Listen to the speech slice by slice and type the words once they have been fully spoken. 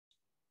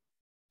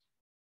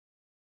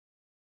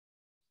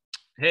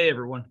Hey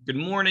everyone, good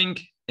morning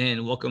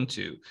and welcome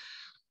to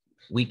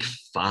week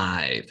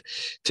 5.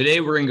 Today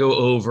we're going to go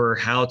over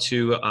how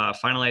to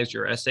finalize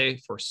your essay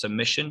for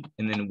submission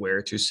and then where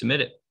to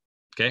submit it.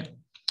 Okay.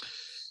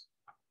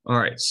 All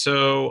right.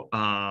 So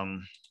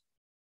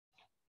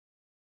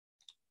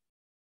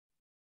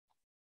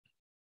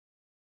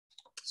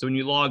when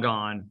you log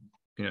on,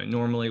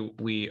 normally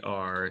you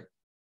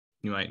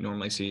might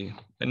normally see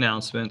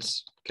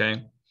announcements.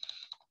 Okay.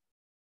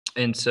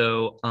 And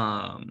so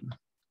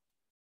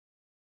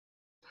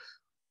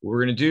what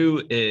we're going to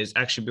do is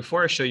actually,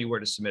 before I show you where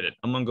to submit it,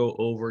 I'm going to go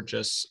over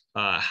just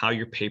how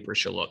your paper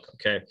should look.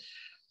 Okay.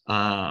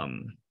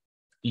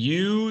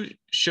 You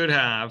should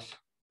have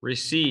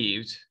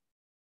received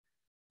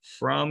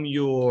from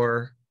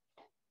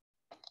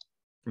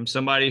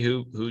somebody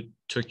who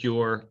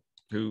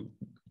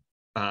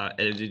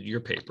edited your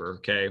paper.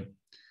 Okay.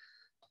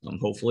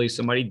 Hopefully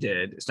somebody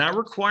did. It's not a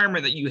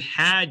requirement that you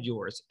had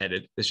yours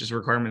edited. It's just a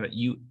requirement that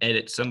you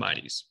edit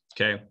somebody's.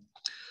 Okay.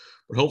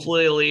 But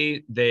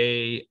hopefully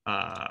they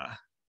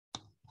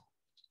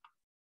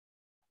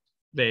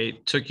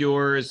took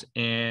yours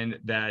and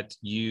that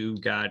you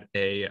got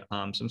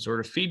some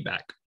sort of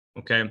feedback.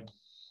 Okay.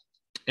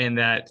 And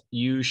that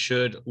you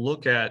should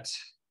look at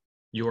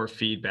your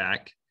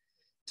feedback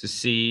to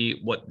see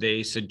what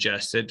they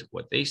suggested,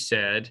 what they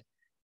said,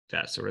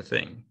 that sort of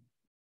thing,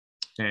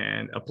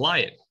 and apply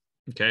it.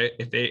 Okay.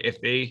 If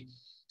they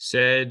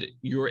said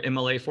your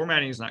MLA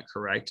formatting is not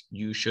correct,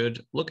 you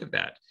should look at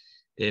that.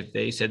 If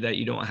they said that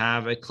you don't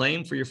have a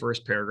claim for your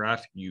first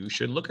paragraph, you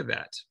should look at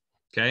that.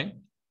 Okay.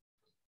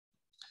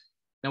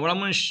 Now, what I'm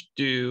going to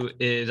do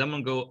is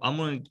I'm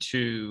going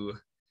to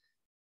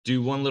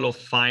do one little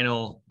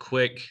final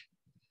quick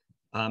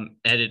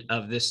edit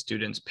of this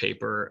student's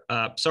paper.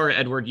 Sorry,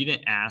 Edward, you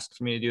didn't ask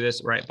for me to do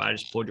this, right? But I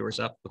just pulled yours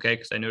up, okay?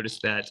 Because I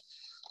noticed that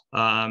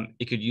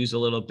it could use a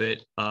little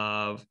bit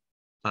of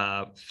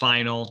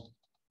final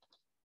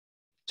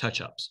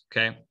touch-ups,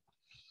 okay?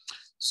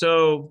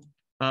 So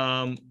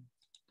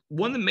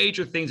one of the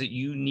major things that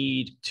you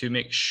need to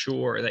make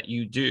sure that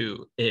you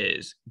do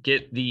is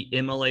get the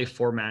MLA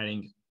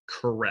formatting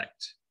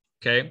correct,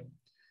 okay?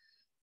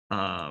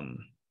 Let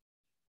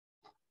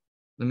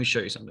me show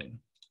you something.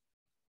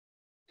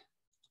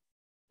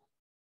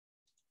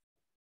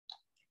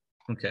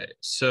 Okay,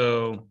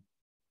 so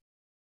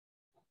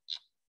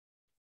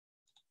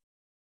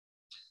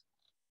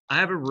I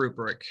have a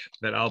rubric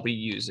that I'll be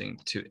using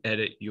to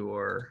edit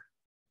your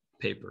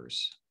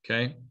papers,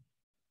 okay?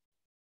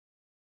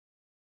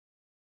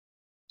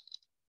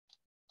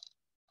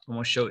 I'm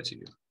gonna show it to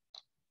you.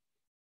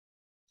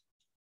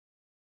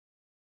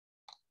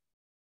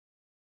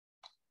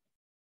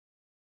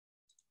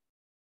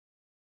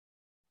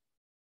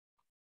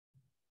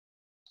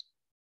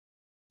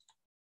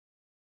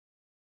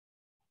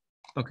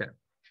 Okay.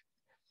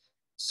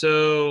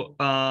 So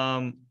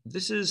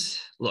this is,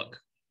 look,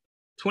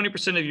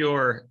 20% of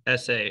your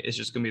essay is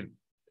just going to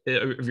be,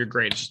 of your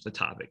grade, is just the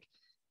topic.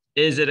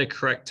 Is it a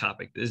correct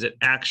topic? Is it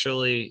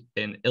actually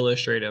an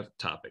illustrative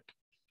topic?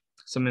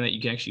 Something that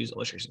you can actually use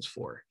illustrations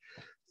for.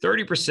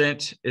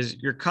 30% is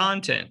your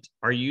content.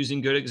 Are you using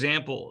good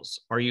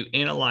examples? Are you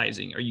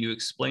analyzing? Are you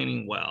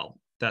explaining well?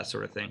 That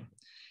sort of thing.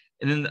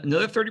 And then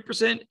another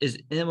 30% is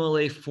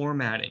MLA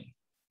formatting.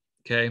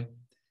 Okay.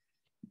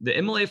 The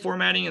MLA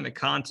formatting and the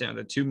content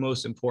are the two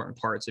most important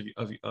parts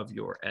of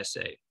your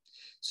essay.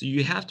 So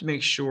you have to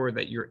make sure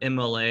that your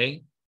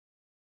MLA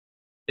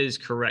is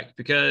correct,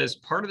 because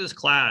part of this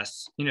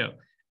class,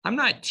 I'm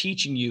not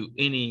teaching you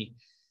any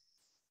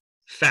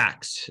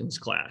facts in this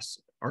class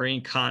or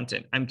any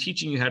content. I'm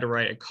teaching you how to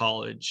write a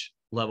college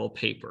level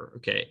paper.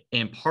 Okay.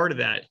 And part of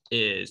that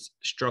is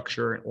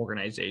structure and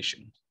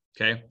organization.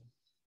 Okay.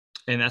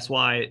 And that's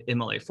why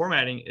MLA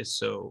formatting is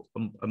so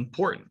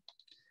important.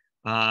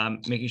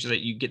 Making sure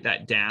that you get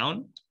that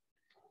down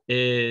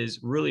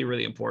is really,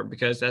 really important,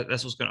 because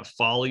that's what's going to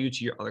follow you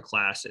to your other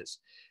classes.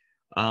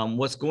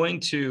 What's going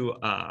to,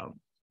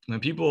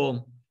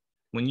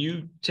 when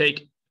you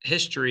take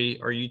history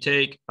or you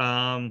take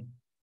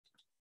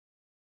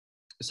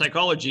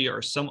psychology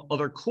or some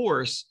other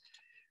course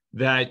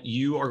that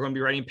you are going to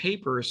be writing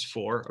papers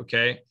for,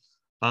 okay,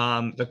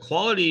 the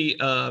quality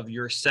of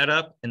your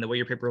setup and the way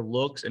your paper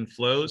looks and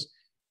flows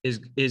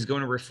is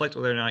going to reflect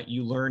whether or not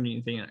you learned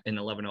anything in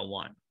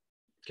 1101.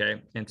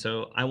 Okay. And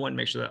so I want to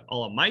make sure that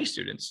all of my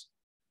students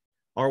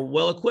are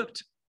well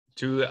equipped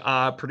to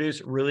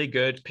produce really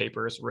good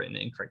papers written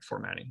in correct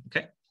formatting.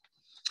 Okay.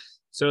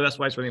 So that's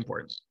why it's really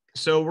important.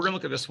 So we're going to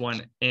look at this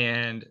one,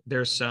 and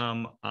there's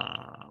some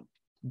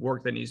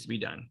work that needs to be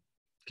done.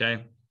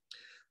 Okay.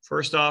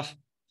 First off,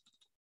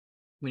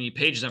 we need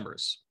page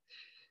numbers.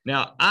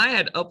 Now, I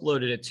had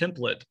uploaded a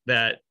template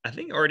that I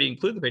think already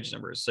included the page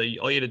numbers. So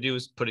all you had to do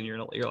is put in your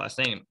last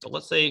name. But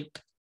let's say you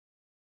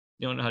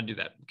don't know how to do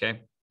that.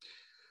 Okay.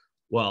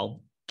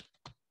 Well,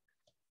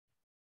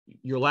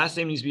 your last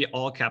name needs to be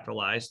all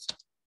capitalized.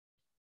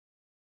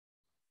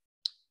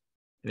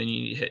 And then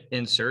you need to hit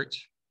insert.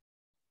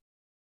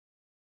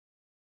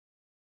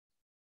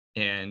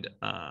 And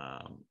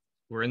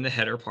we're in the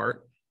header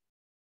part.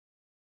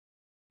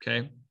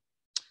 okay?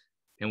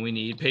 And we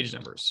need page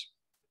numbers,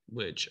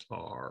 which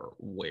are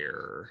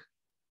where?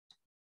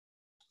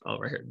 Oh,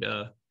 right here,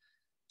 duh.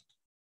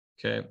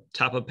 Okay,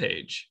 top of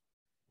page.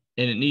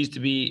 And it needs to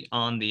be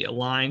on the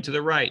align to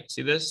the right.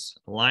 See this?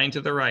 Align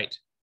to the right.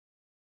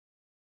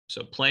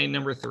 So plain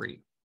number 3.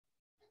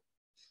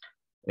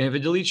 And if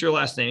it deletes your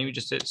last name, you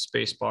just hit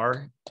space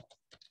bar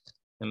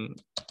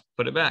and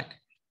put it back.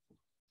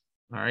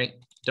 All right,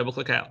 double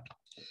click out.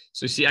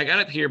 So see, I got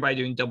up here by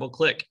doing double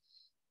click.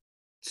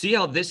 See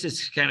how this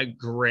is kind of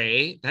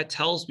gray? That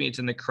tells me it's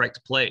in the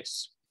correct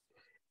place.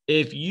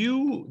 If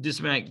you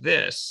just make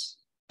this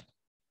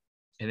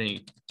and then you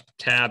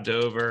tabbed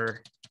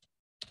over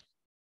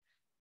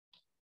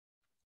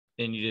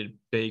and you did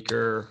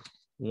Baker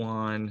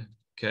 1,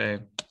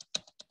 okay,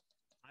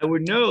 I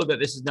would know that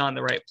this is not in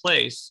the right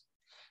place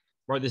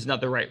or this is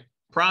not the right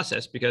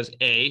process because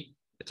A,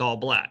 it's all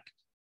black.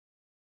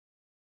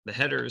 The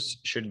headers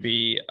should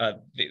be,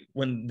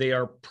 when they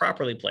are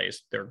properly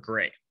placed, they're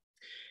gray.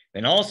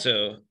 And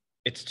also,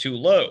 it's too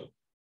low.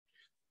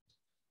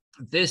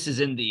 This is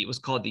in the what's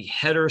called the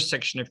header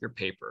section of your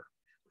paper,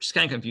 which is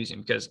kind of confusing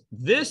because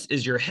this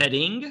is your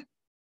heading,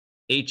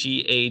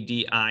 H-E-A-D-I-N-G,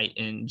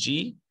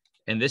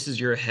 and this is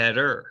your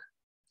header.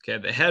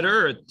 Okay, the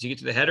header, to get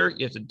to the header,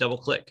 you have to double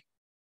click.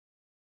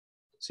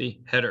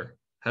 See, header,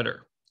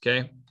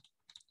 okay?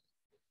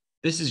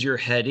 This is your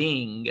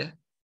heading,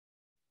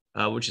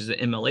 which is an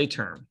MLA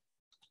term.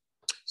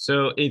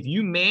 So if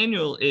you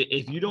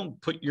don't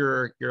put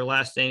your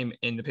last name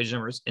in the page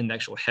numbers in the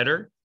actual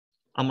header,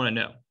 I'm gonna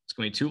know. It's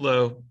gonna be too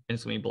low and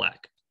it's gonna be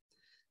black.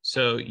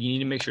 So you need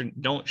to make sure,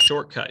 don't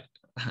shortcut.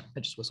 I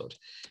just whistled.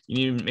 You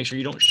need to make sure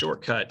you don't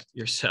shortcut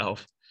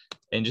yourself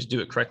and just do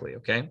it correctly,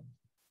 okay?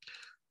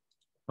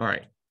 All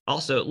right,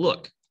 also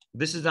look,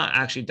 this is not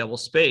actually double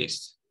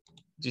spaced.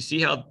 Do you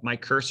see how my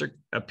cursor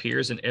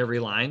appears in every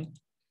line?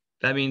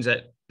 That means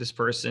that this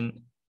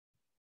person,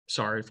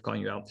 sorry for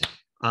calling you out,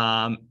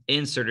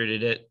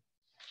 inserted it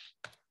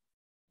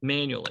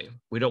manually.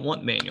 We don't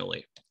want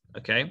manually,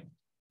 okay?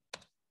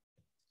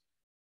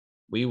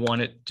 We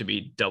want it to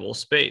be double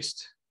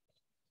spaced.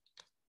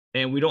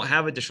 And we don't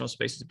have additional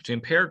spaces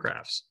between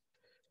paragraphs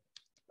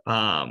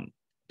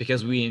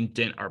because we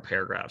indent our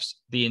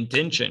paragraphs. The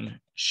indentation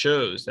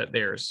shows that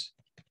there's,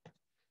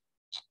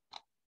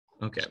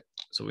 okay,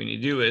 so what we need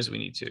to do is we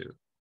need to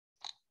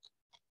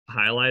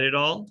highlight it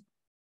all,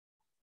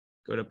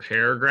 go to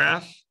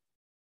paragraph,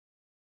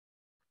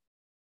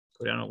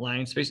 go down a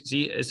line space.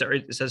 See,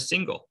 it says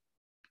single.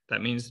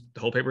 That means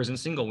the whole paper isn't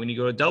single. We need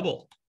to go to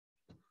double.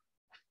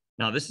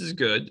 Now this is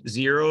good.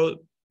 0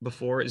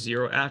 before,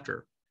 0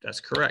 after. That's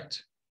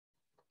correct.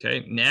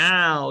 Okay,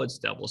 now it's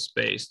double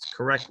spaced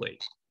correctly.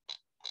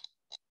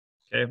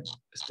 Okay,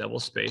 it's double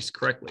spaced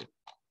correctly.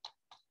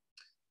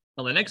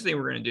 Now the next thing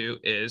we're going to do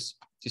is,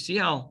 do you see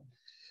how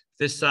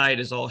this side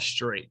is all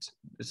straight?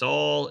 It's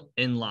all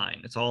in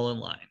line. It's all in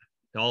line.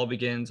 It all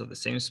begins at the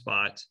same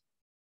spot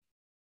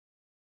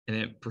and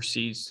it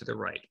proceeds to the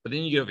right. But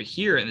then you get over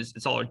here and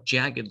it's all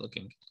jagged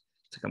looking.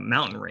 It's like a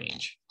mountain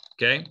range.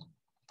 Okay,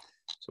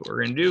 so what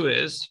we're going to do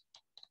is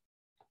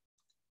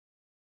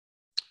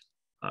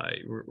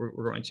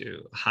we're going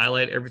to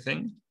highlight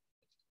everything.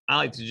 I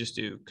like to just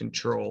do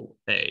Control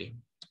A.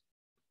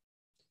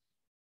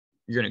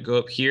 You're going to go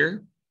up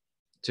here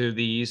to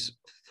these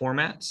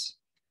formats,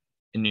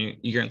 and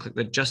you're going to click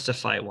the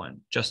Justify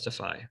one,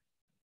 Justify,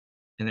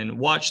 and then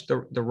watch the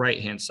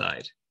right-hand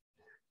side.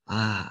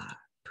 Ah,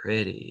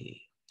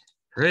 pretty,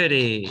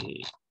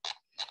 pretty.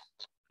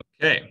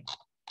 Okay,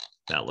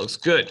 that looks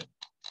good.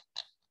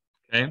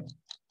 Okay,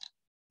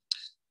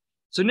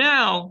 so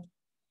now,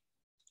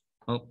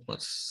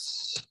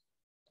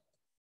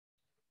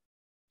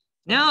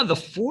 now the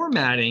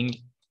formatting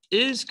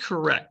is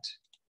correct.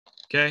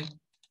 Okay,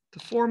 the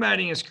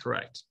formatting is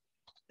correct.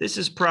 This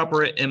is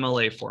proper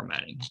MLA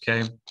formatting.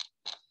 Okay,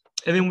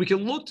 and then we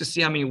can look to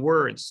see how many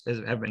words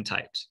have been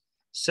typed.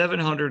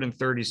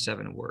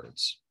 737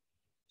 words.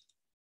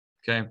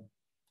 Okay.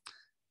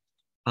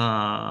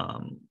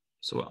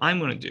 So what I'm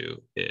going to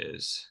do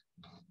is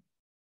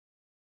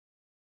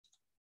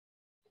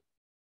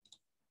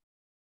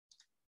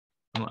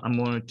I'm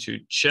going to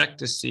check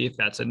to see if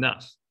that's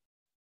enough.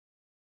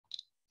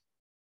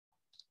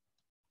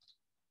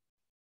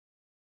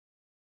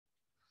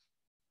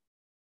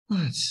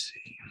 Let's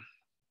see.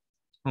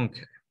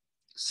 Okay.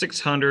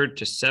 600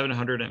 to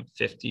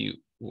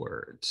 750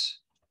 words.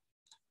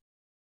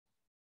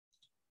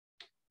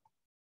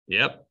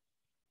 Yep.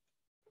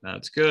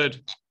 That's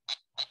good.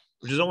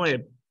 Which is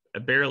only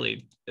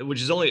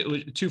which is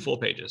only 2 full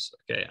pages.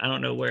 Okay. I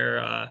don't know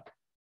where,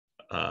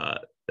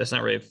 that's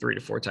not really 3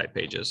 to 4 type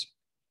pages.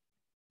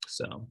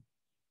 So,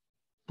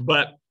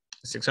 but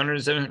 600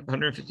 to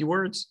 750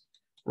 words,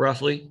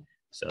 roughly.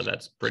 So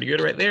that's pretty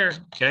good right there.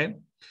 Okay.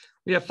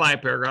 We have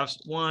 5 paragraphs.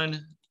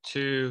 1,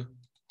 2,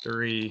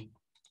 3,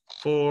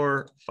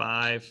 4,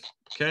 5.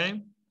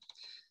 Okay.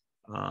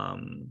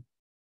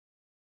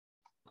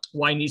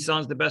 Why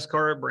Nissan's the best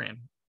car brand?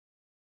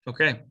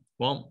 Okay.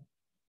 Well,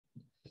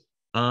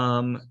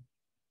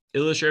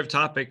 illustrative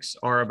topics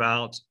are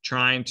about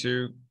trying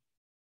to,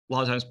 a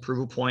lot of times, prove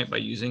a point by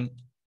using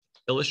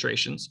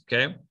illustrations,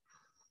 okay?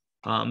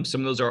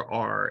 Some of those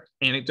are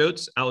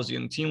anecdotes. I was a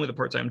young teen with a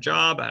part-time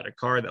job. I had a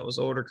car that was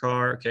an older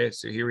car. Okay,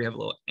 so here we have a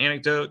little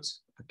anecdote.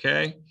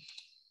 Okay.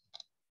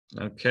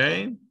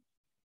 Okay.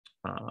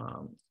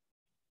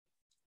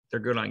 They're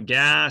good on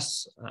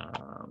gas.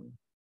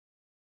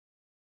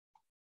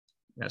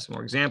 Got some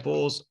more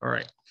examples. All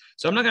right.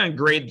 So I'm not going to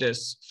grade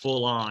this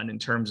full on in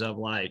terms of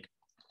like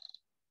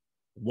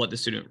what the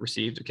student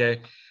received.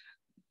 Okay.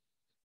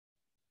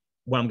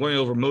 What I'm going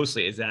over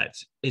mostly is that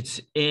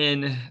it's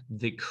in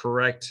the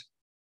correct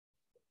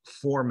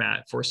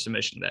format for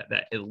submission,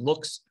 that it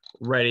looks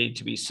ready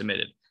to be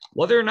submitted.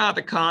 Whether or not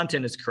the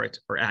content is correct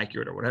or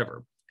accurate or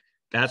whatever,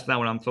 that's not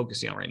what I'm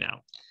focusing on right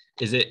now.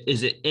 Is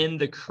it in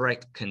the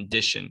correct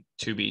condition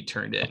to be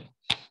turned in?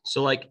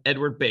 So like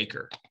Edward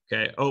Baker,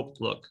 okay. Oh,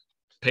 look,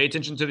 pay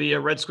attention to the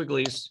red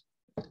squigglies.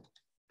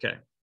 Okay.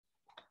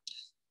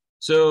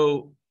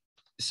 So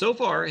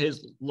far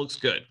his looks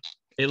good.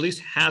 It at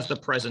least has the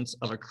presence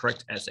of a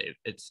correct essay.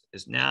 It's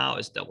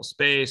double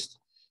spaced.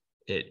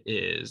 It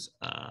is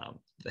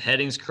the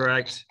heading's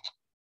correct.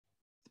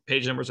 The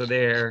page numbers are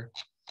there.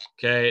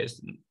 Okay,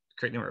 it's the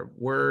correct number of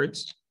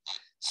words.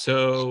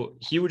 So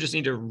he would just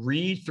need to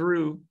read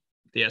through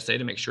the essay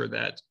to make sure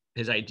that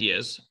his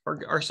ideas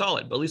are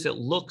solid, but at least it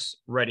looks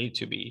ready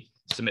to be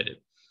submitted.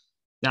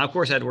 Now, of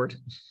course, Edward,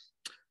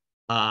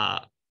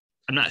 I'm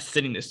not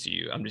sending this to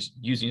you. I'm just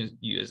using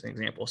you as an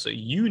example. So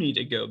you need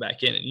to go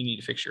back in and you need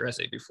to fix your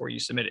essay before you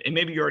submit it. And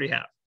maybe you already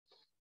have.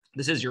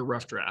 This is your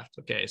rough draft.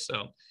 Okay, so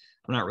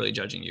I'm not really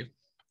judging you.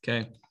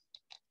 Okay.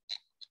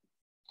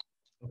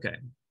 Okay.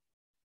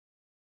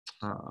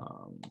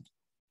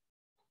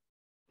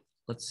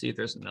 Let's see if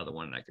there's another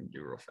one I can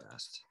do real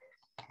fast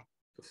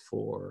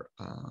before.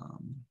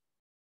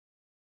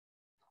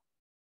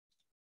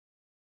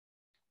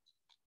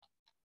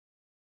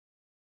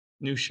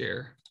 New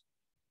share.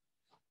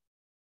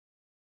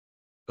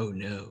 Oh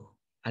no,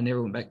 I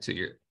never went back to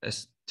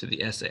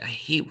the essay. I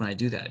hate when I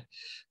do that.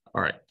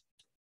 All right.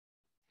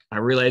 I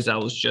realized I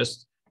was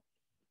just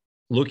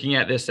looking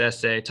at this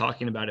essay,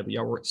 talking about it, but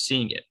y'all weren't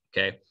seeing it.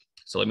 Okay.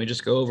 So let me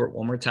just go over it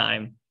one more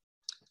time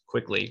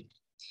quickly.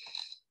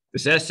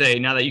 This essay,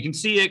 now that you can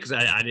see it, because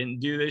I didn't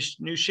do this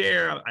new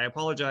share, I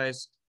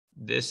apologize.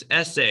 This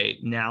essay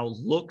now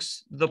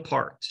looks the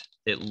part.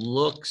 It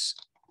looks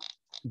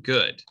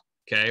good.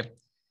 Okay.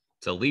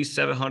 It's at least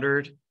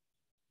 700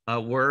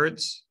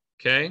 words.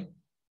 Okay.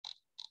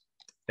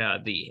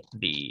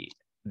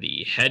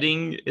 The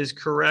heading is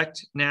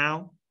correct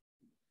now.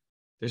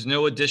 There's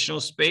no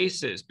additional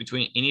spaces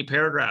between any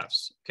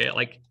paragraphs. Okay.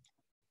 Like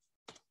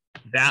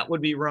that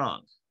would be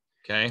wrong.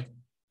 Okay.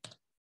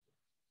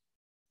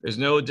 There's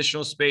no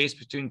additional space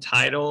between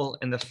title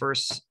and the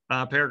first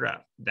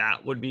paragraph.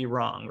 That would be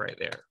wrong right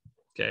there.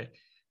 Okay.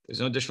 There's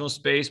no additional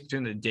space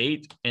between the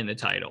date and the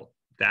title.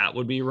 That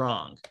would be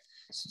wrong.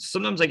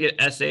 Sometimes I get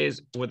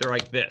essays where they're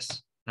like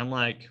this. I'm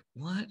like,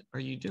 what are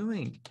you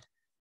doing?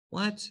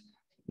 What?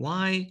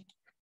 Why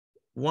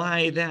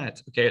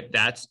that? Okay,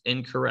 that's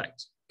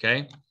incorrect.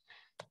 Okay.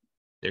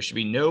 There should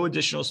be no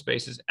additional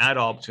spaces at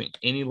all between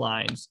any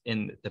lines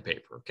in the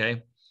paper.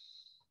 Okay.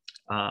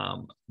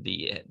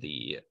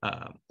 The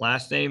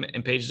last name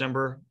and page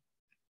number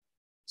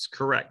is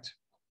correct.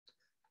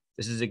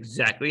 This is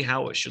exactly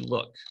how it should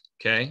look.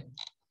 Okay.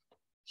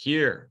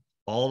 Here,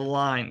 all the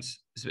lines,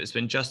 it's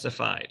been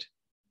justified.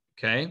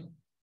 Okay.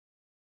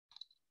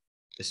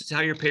 This is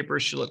how your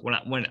papers should look.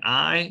 When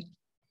I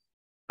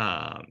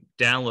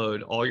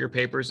download all your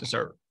papers and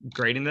start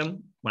grading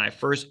them, when I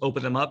first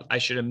open them up, I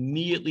should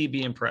immediately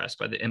be impressed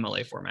by the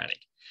MLA formatting.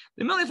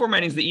 The MLA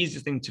formatting is the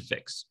easiest thing to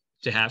fix,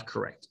 to have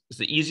correct. It's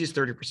the easiest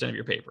 30% of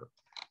your paper.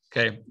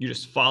 Okay, you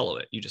just follow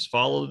it. You just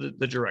follow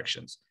the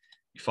directions.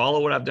 You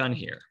follow what I've done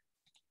here.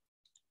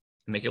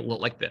 Make it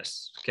look like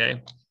this.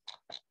 Okay,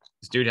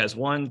 this dude has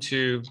 1,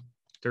 2,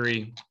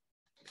 3,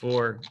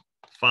 4,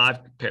 5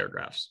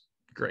 paragraphs.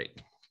 Great.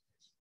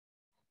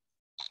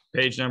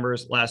 Page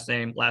numbers, last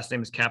name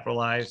is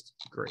capitalized.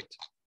 Great.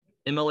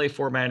 MLA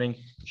formatting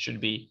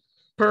should be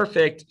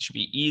perfect, should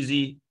be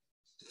easy,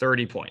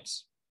 30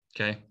 points.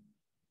 Okay.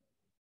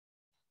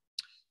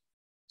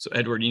 So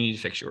Edward, you need to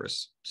fix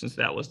yours since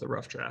that was the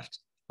rough draft.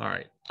 All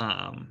right.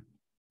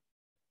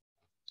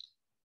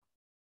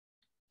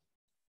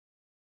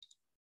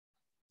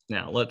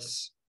 Now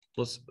let's,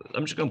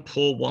 I'm just going to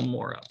pull one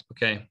more up.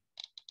 Okay.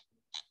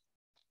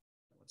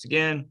 Once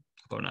again,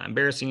 hope I'm not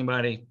embarrassing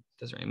anybody.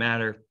 Doesn't really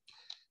matter.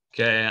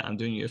 Okay. I'm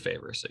doing you a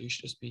favor. So you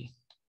should just be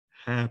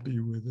happy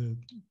with it.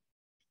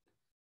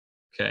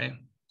 Okay.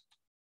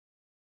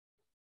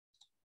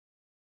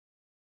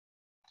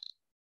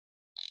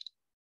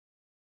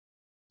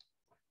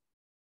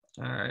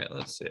 All right,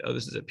 let's see. Oh,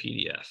 this is a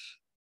PDF.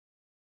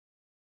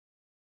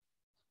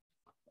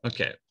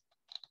 Okay.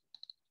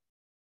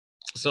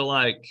 So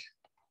like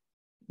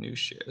new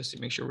share, let's see,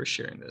 make sure we're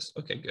sharing this.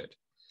 Okay, good.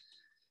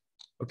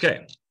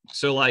 Okay,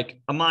 so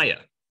like Amaya,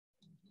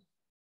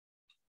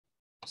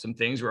 some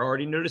things we're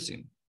already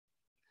noticing.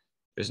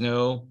 There's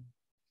no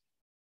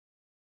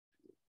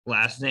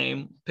last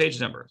name, page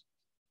number.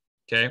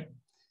 Okay.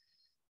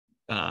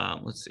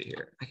 Let's see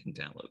here. I can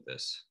download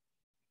this.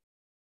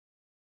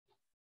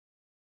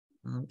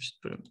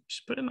 Just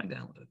put in my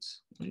downloads.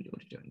 What are you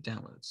doing?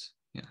 Downloads.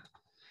 Yeah.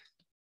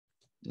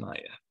 Maya.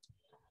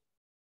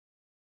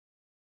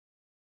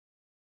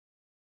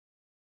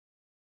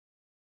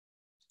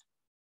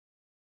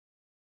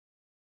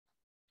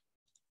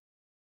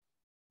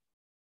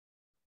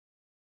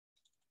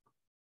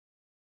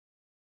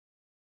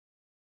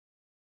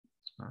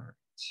 All right.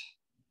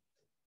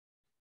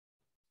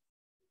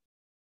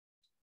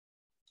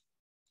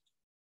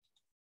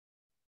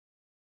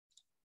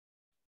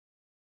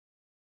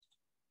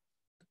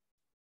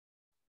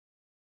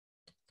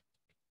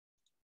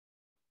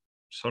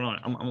 Just hold on.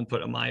 I'm gonna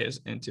put Amaya's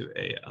into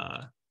a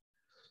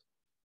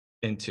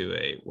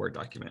Word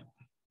document.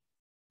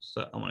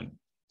 So I'm gonna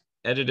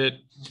edit it.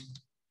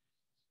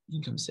 You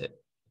can come sit.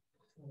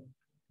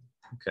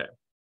 Okay.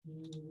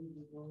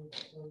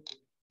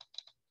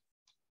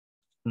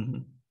 Mm-hmm.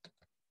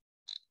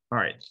 All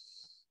right.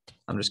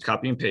 I'm just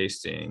copying and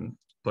pasting,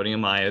 putting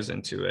Amaya's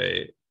into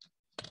a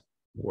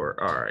Word.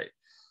 All right.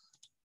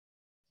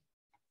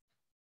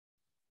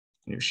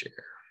 New share.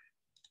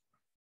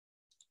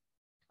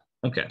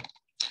 Okay.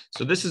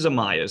 So this is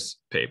Amaya's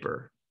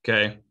paper.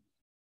 Okay.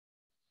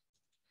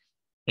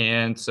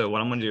 And so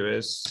what I'm going to do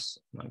is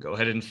I'm going to go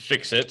ahead and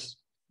fix it.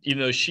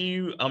 Even though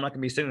I'm not going to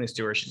be sending this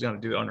to her. She's going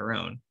to do it on her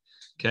own.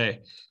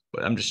 Okay.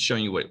 But I'm just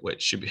showing you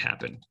what should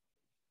happen.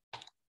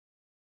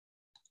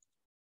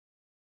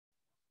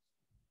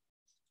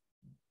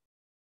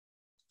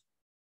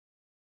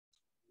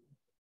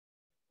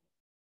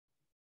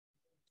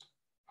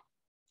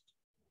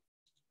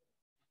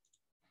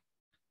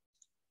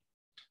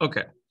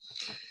 Okay.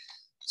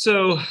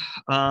 So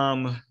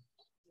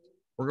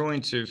we're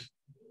going to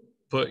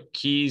put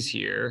keys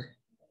here.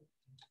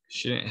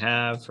 She didn't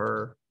have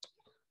her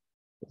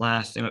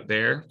last name up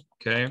there.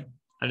 Okay.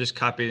 I just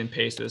copied and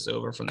pasted this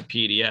over from the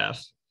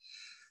PDF.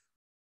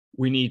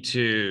 We need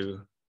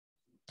to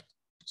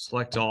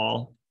select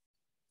all,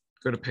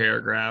 go to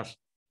paragraph.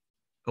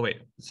 Oh, wait,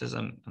 it says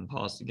I'm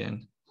paused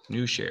again.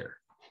 New share.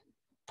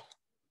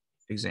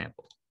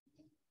 Example.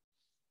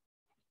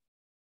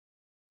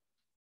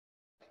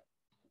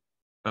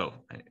 Oh,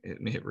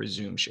 let me hit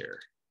resume share.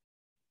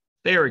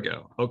 There we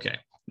go. Okay,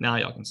 now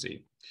y'all can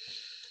see.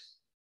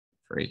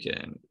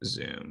 Freaking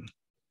Zoom.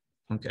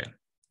 Okay,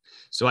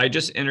 so I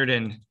just entered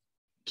in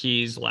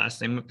Keys'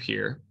 last name up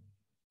here.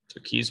 So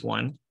Keys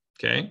 1,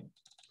 okay.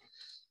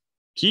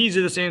 Keys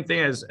are the same thing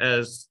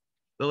as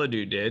Lilla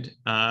Dude did.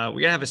 We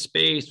gotta have a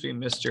space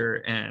between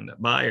Mr. and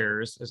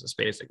Byers. There's a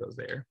space that goes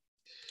there.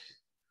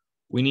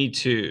 We need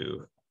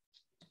to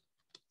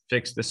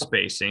fix the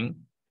spacing.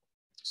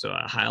 So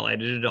I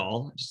highlighted it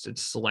all, just did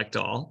select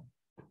all,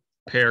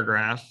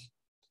 paragraph,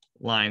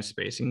 line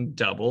spacing,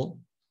 double,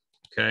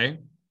 okay.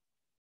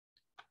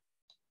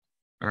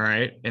 All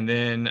right, and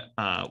then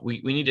we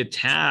need to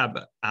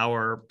tab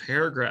our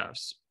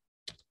paragraphs.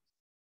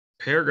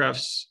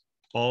 Paragraphs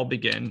all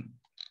begin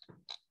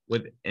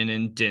with an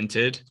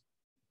indented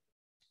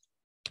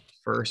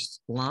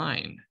first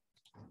line.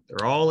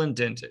 They're all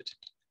indented,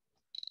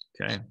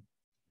 okay.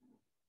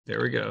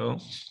 There we go.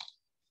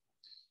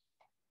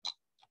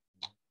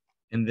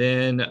 And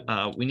then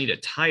we need a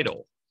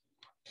title.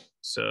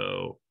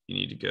 So you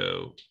need to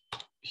go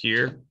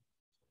here.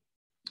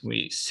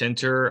 We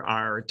center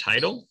our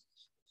title,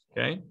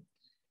 okay?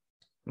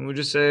 And we'll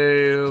just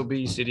say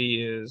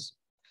obesity is,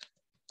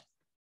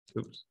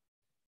 oops,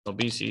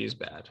 obesity is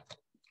bad.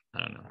 I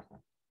don't know.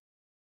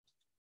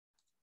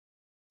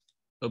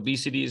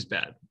 Obesity is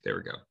bad. There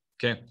we go,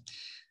 okay?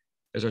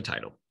 There's our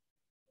title.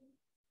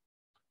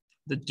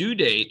 The due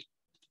date,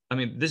 I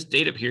mean, this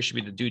date up here should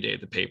be the due date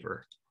of the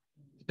paper.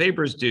 The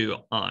paper is due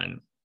on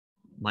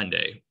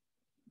Monday.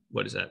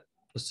 What is that?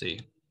 Let's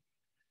see.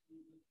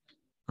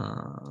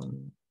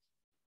 Finalize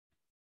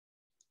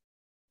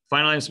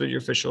and submit your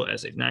official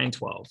essay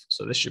 9/12.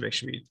 So this should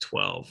actually be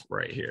 12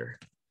 right here.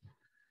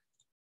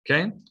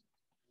 Okay.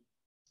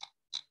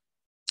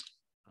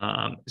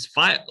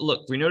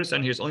 Look, we notice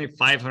down here it's only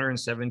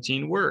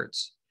 517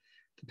 words.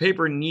 The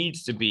paper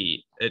needs to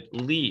be at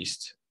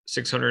least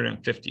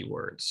 650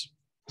 words.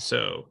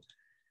 So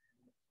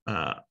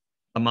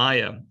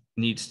Amaya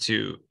needs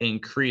to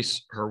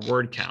increase her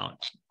word count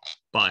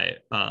by,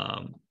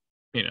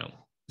 you know,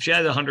 if she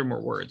had 100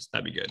 more words,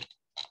 that'd be good.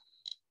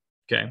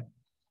 Okay.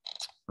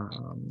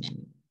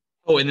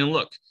 Oh, and then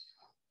look,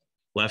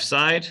 left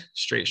side,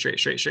 straight, straight,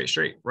 straight, straight,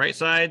 straight. Right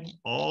side,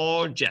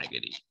 all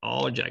jaggedy,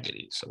 all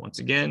jaggedy. So once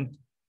again,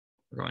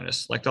 we're going to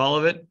select all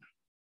of it.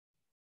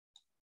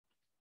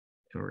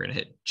 And we're going to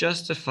hit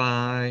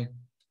justify.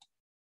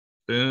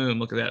 Boom,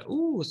 look at that.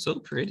 Ooh, it's so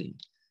pretty.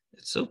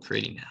 It's so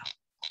pretty now.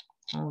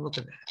 Oh, look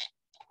at that.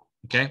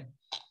 Okay.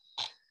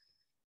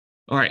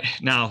 All right.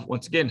 Now,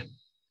 once again,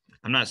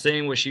 I'm not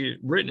saying what she's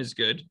written is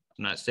good.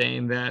 I'm not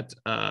saying that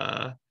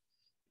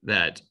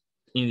that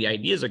the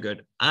ideas are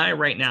good.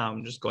 Right now,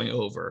 I'm just going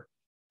over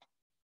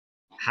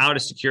how to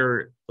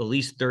secure at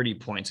least 30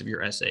 points of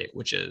your essay,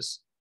 which is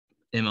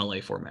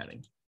MLA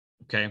formatting.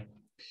 Okay.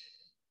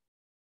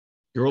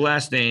 Your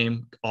last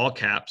name, all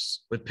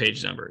caps with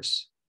page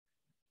numbers.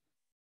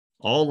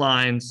 All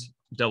lines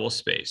double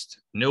spaced.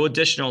 No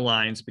additional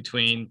lines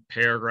between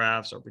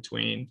paragraphs or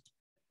between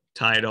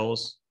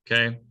titles.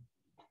 Okay.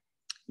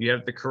 You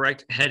have the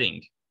correct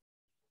heading.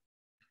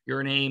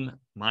 Your name,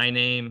 my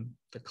name,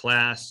 the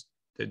class,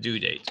 the due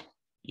date.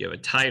 You have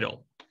a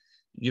title.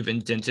 You have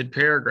indented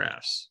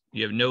paragraphs.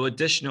 You have no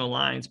additional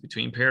lines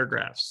between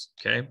paragraphs.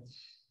 Okay.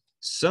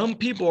 Some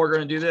people are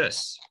going to do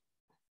this.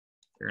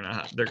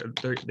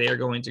 They are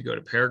going to go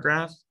to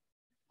paragraph,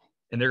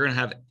 and they're going to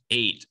have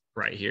 8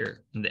 right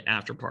here in the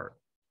after part.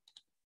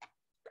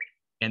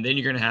 And then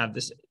you're going to have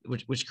this,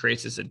 which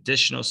creates this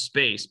additional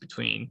space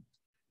between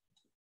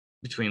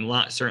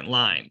certain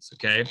lines.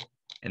 Okay.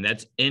 And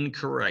that's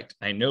incorrect.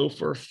 I know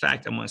for a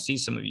fact I'm going to see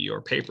some of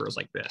your papers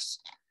like this.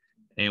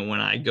 And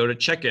when I go to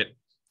check it,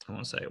 I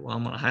want to say, well,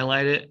 I'm going to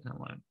highlight it. I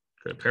want to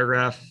go to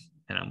paragraph,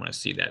 and I'm going to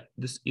see that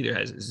this either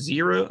has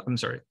 0. I'm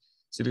sorry.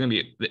 It's either going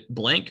to be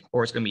blank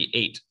or it's going to be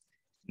 8.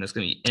 And that's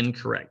going to be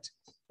incorrect.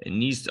 It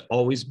needs to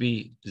always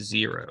be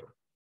 0.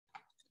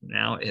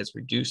 Now it has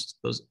reduced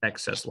those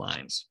excess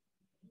lines.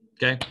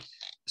 Okay.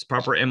 It's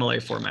proper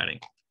MLA formatting.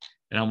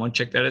 And I want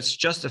to check that it's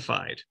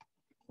justified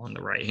on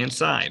the right-hand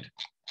side.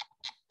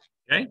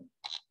 Okay.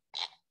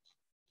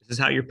 This is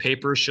how your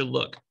paper should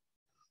look.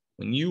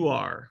 When you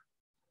are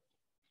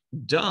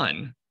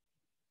done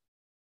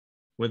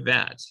with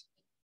that,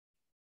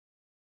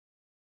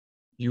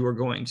 you are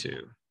going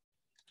to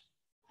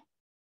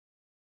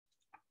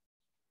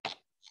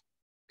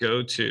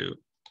go to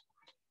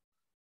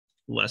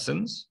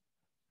lessons.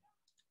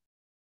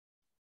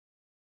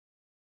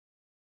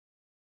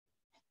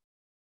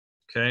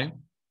 Okay.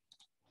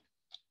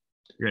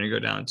 You're going to go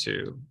down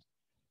to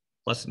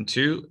lesson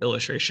 2,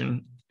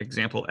 illustration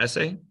example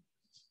essay.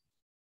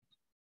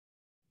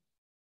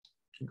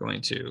 You're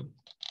going to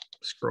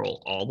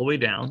scroll all the way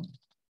down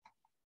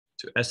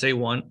to essay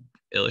 1,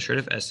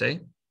 illustrative essay,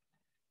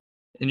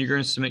 and you're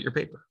going to submit your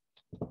paper.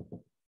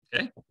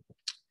 Okay.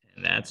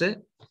 And that's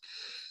it.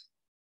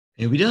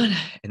 You'll be done.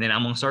 And then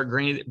I'm going to start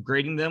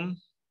grading them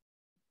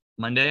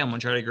Monday. I'm going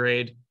to try to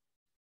grade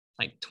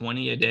like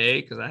 20 a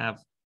day because I have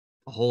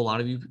a whole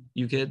lot of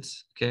you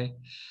kids. Okay.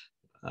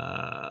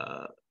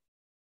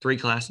 3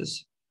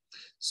 classes.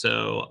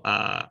 So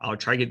I'll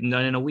try to get them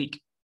done in a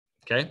week.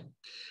 Okay.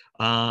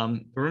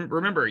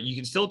 Remember, you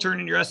can still turn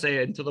in your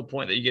essay until the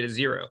point that you get a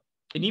 0.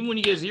 And even when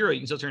you get a 0, you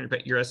can still turn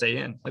your essay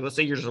in. Like, let's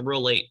say you're just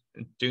real late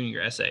in doing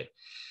your essay.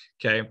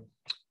 Okay.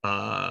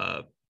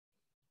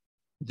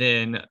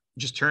 Then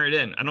just turn it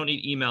in. I don't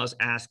need emails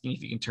asking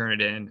if you can turn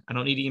it in. I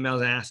don't need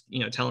emails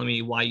telling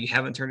me why you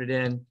haven't turned it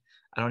in.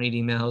 I don't need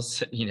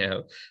emails,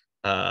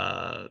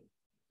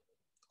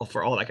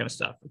 for all that kind of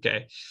stuff.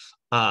 Okay.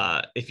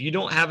 If you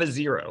don't have a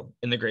 0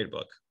 in the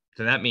gradebook,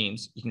 then that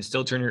means you can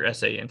still turn your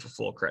essay in for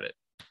full credit.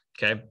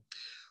 Okay.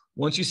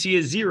 Once you see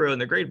a 0 in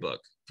the gradebook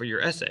for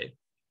your essay,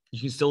 you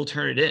can still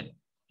turn it in.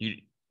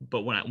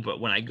 But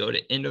when I go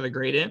to enter the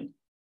grade in,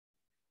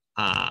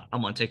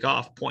 I'm going to take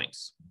off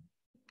points.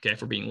 Okay.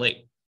 For being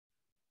late.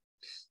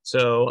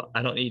 So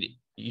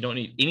you don't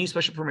need any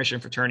special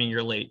permission for turning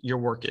your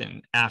work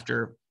in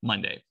after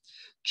Monday.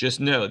 Just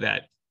know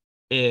that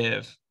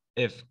if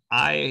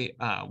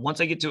once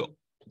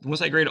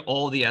I grade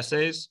all the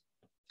essays,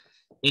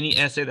 any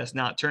essay that's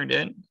not turned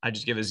in, I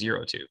just give a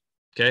 0 to.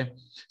 Okay.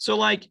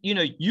 So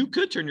you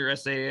could turn your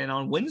essay in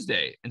on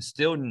Wednesday and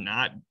still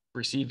not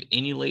receive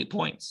any late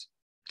points.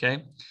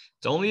 Okay.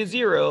 It's only a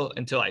 0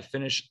 until I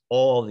finish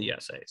all the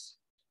essays.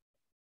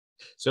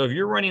 So if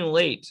you're running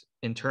late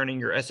in turning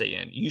your essay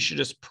in, you should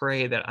just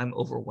pray that I'm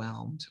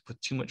overwhelmed with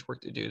too much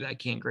work to do, that I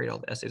can't grade all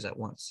the essays at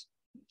once.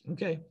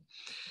 Okay.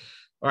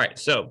 All right.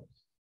 So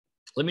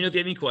let me know if you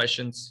have any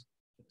questions.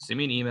 Send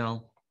me an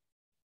email.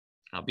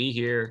 I'll be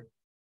here.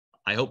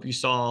 I hope you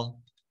saw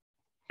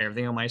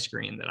everything on my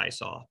screen that I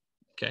saw.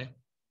 Okay.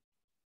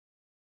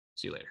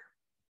 See you later.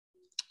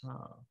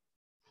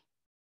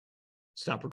 Stop recording.